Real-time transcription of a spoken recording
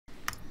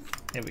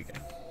Here we go.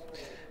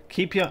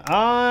 Keep your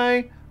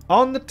eye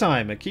on the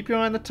timer. Keep your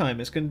eye on the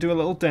timer. It's going to do a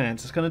little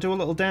dance. It's going to do a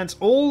little dance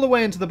all the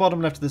way into the bottom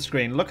left of the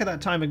screen. Look at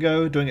that timer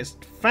go, doing its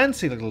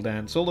fancy little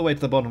dance all the way to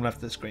the bottom left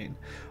of the screen.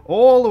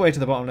 All the way to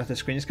the bottom left of the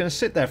screen. It's going to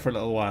sit there for a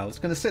little while. It's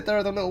going to sit there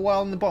a little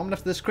while in the bottom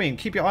left of the screen.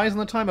 Keep your eyes on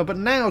the timer, but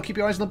now keep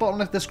your eyes on the bottom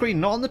left of the screen,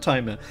 not on the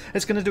timer.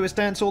 It's going to do its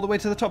dance all the way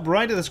to the top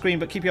right of the screen,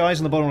 but keep your eyes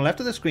on the bottom left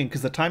of the screen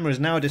because the timer is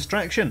now a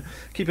distraction.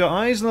 Keep your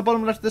eyes on the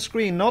bottom left of the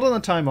screen, not on the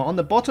timer. On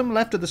the bottom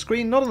left of the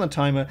screen, not on the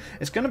timer.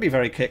 It's going to be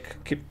very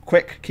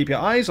quick. Keep your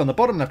eyes on the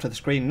bottom left of the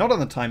screen, not on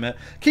the timer.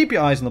 Keep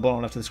your eyes on the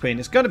bottom left of the screen.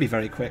 It's going to be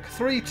very quick.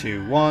 3,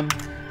 2, 1,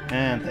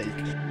 and there you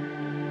go.